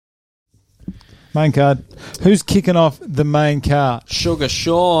Main card. Who's kicking off the main card? Sugar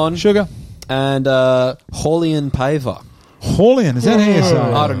Sean Sugar. and Haulian Paver. Haulian, is that how you say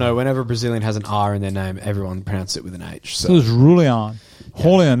it? I don't know. Whenever a Brazilian has an R in their name, everyone pronounces it with an H. So it's Julian.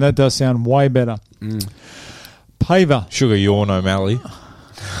 Haulian, that does sound way better. Paver. Sugar Yawn O'Malley.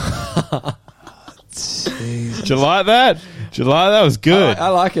 Did you like that? Did you like that? That was good. I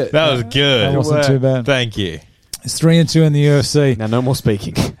like it. That was good. That wasn't too bad. Thank you. It's 3-2 in the UFC. Now, no more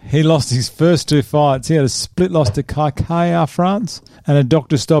speaking. He lost his first 2 fights. He had a split loss to Kaikaya France and a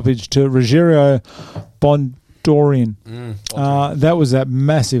doctor stoppage to Rogerio Bondorian. That was that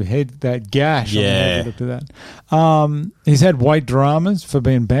massive head, that gash. Yeah. On the head. I looked at that. He's had weight dramas for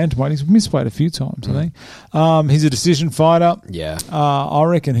being bantamweight. He's missed weight a few times, I think. He's a decision fighter. Yeah. I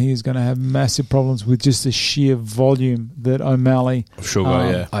reckon he is going to have massive problems with just the sheer volume that O'Malley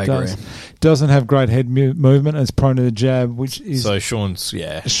Sugar, I agree. doesn't have great head movement and is prone to the jab, which is... So Sean's,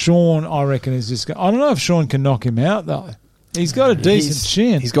 Sean, I reckon, is just... I don't know if Sean can knock him out, though. He's got a decent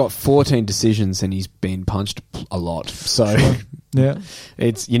chin. He's got 14 decisions and he's been punched a lot. So Yeah.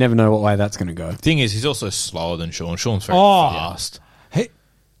 it's you never know what way that's going to go. Thing is, he's also slower than Sean. Sean's very fast.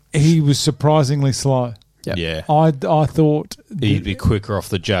 He was surprisingly slow. Yep. Yeah. I thought... He'd be quicker off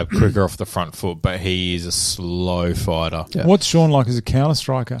the jab, quicker off the front foot, but he is a slow fighter. Yeah. What's Sean like as a counter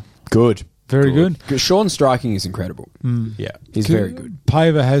striker? Good. Very good. Sean's striking is incredible. Yeah. He's very good.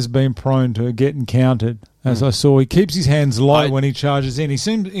 Paver has been prone to getting countered. As I saw, he keeps his hands low when he charges in.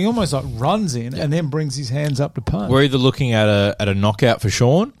 He almost like runs in and then brings his hands up to punch. We're either looking at a knockout for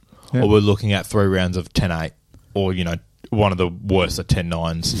Sean, Yeah. or we're looking at 3 rounds of 10-8, or one of the worst at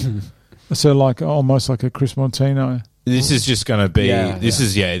 10-9s. So like almost like a Chris Montino. This is just going to be. Yeah,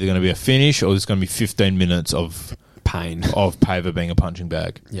 is either going to be a finish or it's going to be 15 minutes of Pain. of Paver being a punching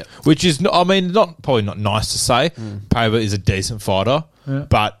bag. Yep. Which is, probably not nice to say. Paver is a decent fighter,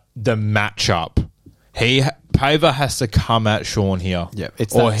 but the matchup, Paver has to come at Sean here,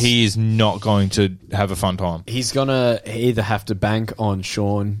 or he is not going to have a fun time. He's going to either have to bank on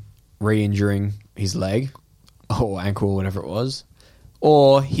Sean re-injuring his leg or ankle or whatever it was,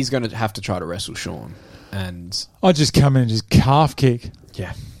 or he's going to have to try to wrestle Sean. And I just come in and just calf kick.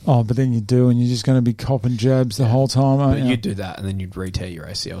 yeah. Oh, but then you do, and you're just going to be copping jabs the whole time, aren't But you? you'd do that, and then you'd re-tear your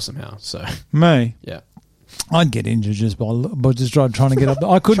ACL somehow. So Me? yeah. I'd get injured just by just trying to get up.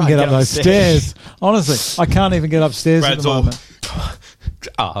 I couldn't get up those stairs. Honestly, I can't even get upstairs at the moment.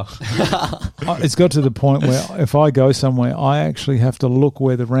 It's got to the point where if I go somewhere, I actually have to look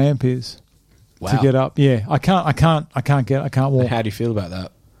where the ramp is to get up. Yeah, I can't walk. How do you feel about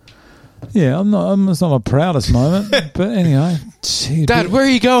that? Yeah, it's not my proudest moment, but anyway. Gee, Dad, where are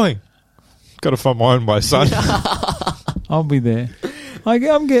you going? Got to find my own way, son. I'll be there.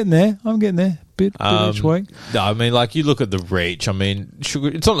 I'm getting there. Bit each week. No, I mean, like, you look at the reach. I mean,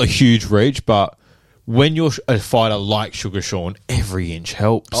 it's not a huge reach, but when you're a fighter like Sugar Sean, every inch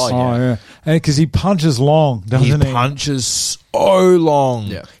helps. Oh, yeah. And because he punches long, doesn't he? He punches so long.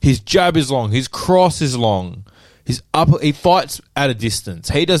 Yeah. His jab is long. His cross is long. He fights at a distance.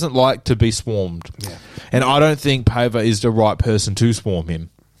 He doesn't like to be swarmed. Yeah. And I don't think Paver is the right person to swarm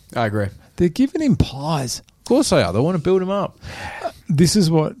him. I agree. They're giving him pies. Of course they are. They want to build him up. This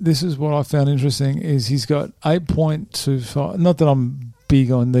is what I found interesting is he's got 8.25. Not that I'm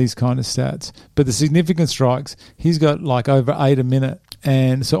big on these kind of stats, but the significant strikes, he's got like over 8 a minute,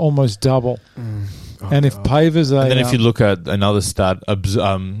 and so almost double. And if Paver's and then if you look at another stat,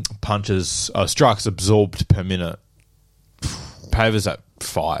 strikes absorbed per minute, Paver's at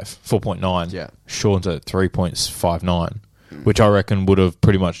 4.9. Yeah. Sean's at 3.59, which I reckon would have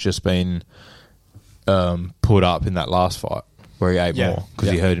pretty much just been put up in that last fight where he ate more because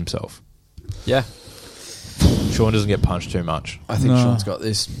he hurt himself. Yeah. Sean doesn't get punched too much. I think Sean's got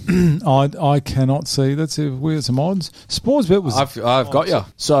this. I cannot see. Let's see if we have some odds. Sportsbet was... I've got you.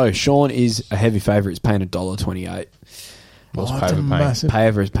 So, Sean is a heavy favourite. He's paying $1.28. What's that's Paver paying? massive.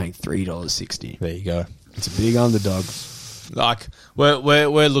 Paver is paying $3.60. There you go. It's a big underdog. Like,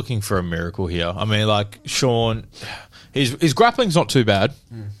 we're looking for a miracle here. I mean, like, Sean, his grappling's not too bad.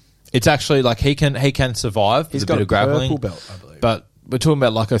 It's actually like he can survive. He's with got a bit of grappling, purple belt, I believe. But we're talking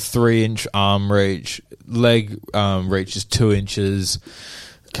about like a 3-inch arm reach, leg reach is 2 inches.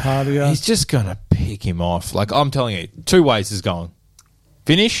 Cardio. He's just gonna pick him off. Like, I'm telling you, 2 ways is going: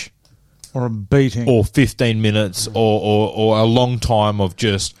 finish or a beating, or 15 minutes, or a long time of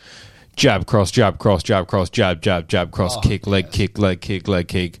just jab cross, jab cross, jab cross, jab cross, kick, leg kick, leg kick, leg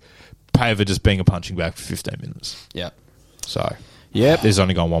kick. Paver just being a punching bag for 15 minutes. Yeah. So. Yep. There's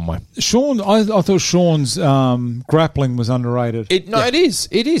only gone one way. Sean, I thought Sean's grappling was underrated. It is.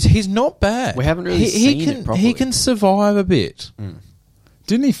 It is. He's not bad. We haven't really seen it properly. He can survive a bit.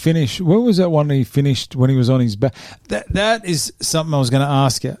 Didn't he finish? Where was that one he finished when he was on his back? That is something I was going to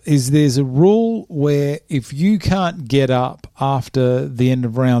ask you. Is there's a rule where if you can't get up after the end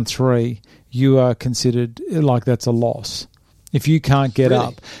of round 3, you are considered like that's a loss? If you can't get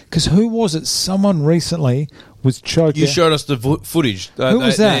up. Because who was it? Someone recently was choked. You showed us the footage. Who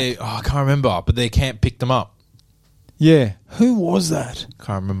was that? I can't remember, but their camp picked them up. Yeah. Who was that?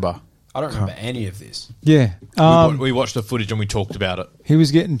 Can't remember. I don't remember any of this. Yeah. We watched the footage and we talked about it. He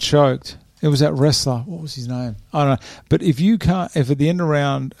was getting choked. It was that wrestler. What was his name? I don't know. But if you can't, if at the end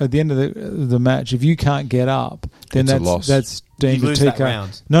of the match, if you can't get up, then it's a loss. That's deemed you a lose TK. that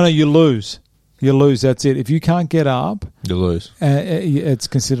round. No, you lose. You lose. That's it. If you can't get up, you lose. It's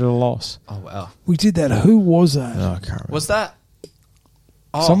considered a loss. Oh wow. We did that. Who was that? No, I can't remember. Was that?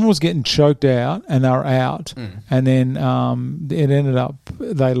 Oh. Someone was getting choked out, and they were out, and then it ended up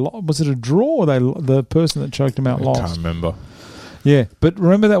was it a draw? Or the person that choked him out lost. I can't remember. Yeah, but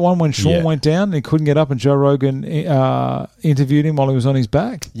remember that one when Sean went down and he couldn't get up, and Joe Rogan interviewed him while he was on his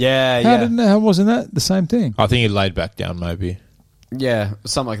back. Yeah, How wasn't that the same thing? I think he laid back down, maybe. Yeah,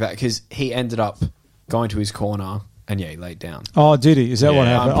 something like that. Because he ended up going to his corner, and he laid down. Oh, did he? Is that what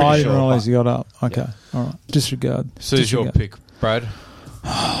happened? I'm I pretty didn't sure. realize he got up. Okay, all right. Disregard. So is your pick, Brad?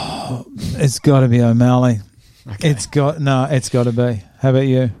 It's got to be O'Malley. Okay. It's got to be. How about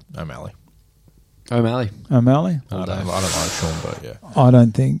you? O'Malley. O'Malley? I don't like Sean, but yeah.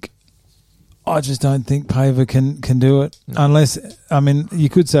 I just don't think Paver can do it unless, I mean, you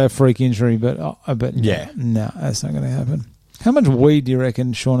could say a freak injury, but no, that's not going to happen. How much weed do you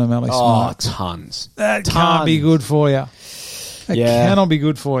reckon Sean O'Malley smokes? Tons. That can't be good for you. That cannot be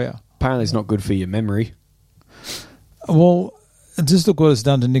good for you. Apparently, it's not good for your memory. Well, just look what it's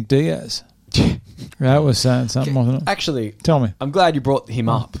done to Nick Diaz. That was saying something, wasn't it? Actually, tell me. I'm glad you brought him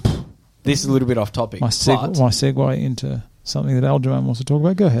up. This is a little bit off topic. My segue into something that Aljamain wants to talk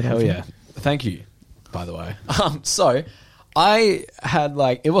about. Go ahead. Hell yeah. Thank you, by the way. So, I had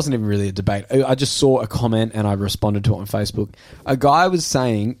it wasn't even really a debate. I just saw a comment and I responded to it on Facebook. A guy was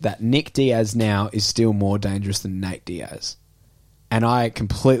saying that Nick Diaz now is still more dangerous than Nate Diaz. And I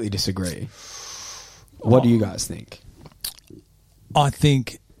completely disagree. What do you guys think? I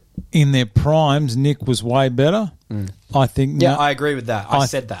think in their primes, Nick was way better. I think. Yeah, I agree with that. I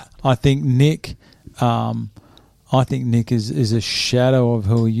said that. I think Nick. Is a shadow of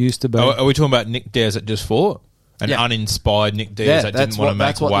who he used to be. Are we talking about Nick Diaz that just fought? An uninspired Nick Diaz that didn't want to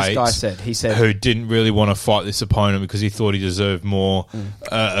make weight. That's what this guy said. He said who didn't really want to fight this opponent because he thought he deserved more.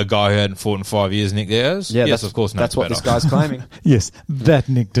 A guy who hadn't fought in 5 years, Nick Diaz. Yeah, yes, of course. That's what this guy's claiming. Yes, that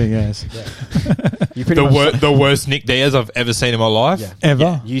Nick Diaz. The worst Nick Diaz I've ever seen in my life. Yeah. Ever.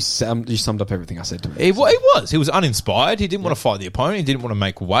 Yeah, you summed up everything I said to me. He was uninspired. He didn't want to fight the opponent. He didn't want to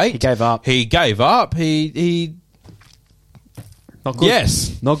make weight. He gave up. He not good.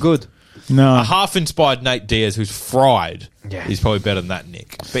 Yes, not good. No. A half-inspired Nate Diaz who's fried is probably better than that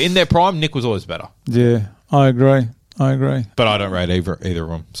Nick. But in their prime, Nick was always better. Yeah, I agree. But I don't rate either of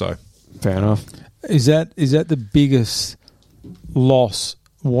them, so... Fair enough. Is that the biggest loss,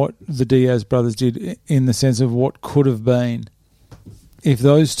 what the Diaz brothers did, in the sense of what could have been? If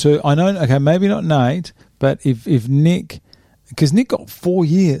those two... I know, okay, maybe not Nate, but if Nick... Because Nick got 4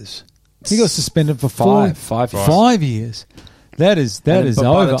 years. He got suspended for 5 years. That is over.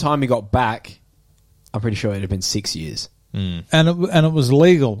 By the time he got back, I'm pretty sure it'd have been 6 years. And it was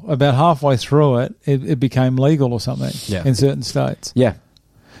legal. About halfway through it became legal or something in certain states. Yeah.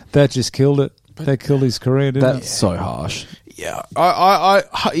 That just killed it. That killed his career, didn't it? That's so harsh. Yeah.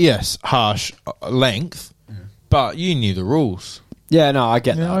 Yes, harsh length, but you knew the rules. Yeah, no, I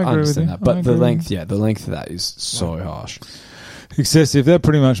get that. I understand that. But the length of that is so harsh. Excessive. That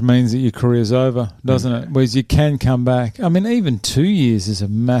pretty much means that your career's over, doesn't it? Whereas you can come back. I mean, even 2 years is a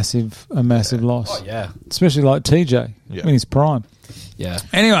massive loss. Oh, yeah. Especially like TJ in his prime. Yeah.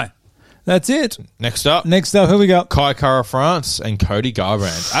 Anyway, that's it. Next up, who we got? Kai Kara France and Cody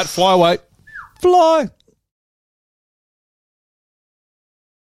Garbrandt at flyweight. Fly.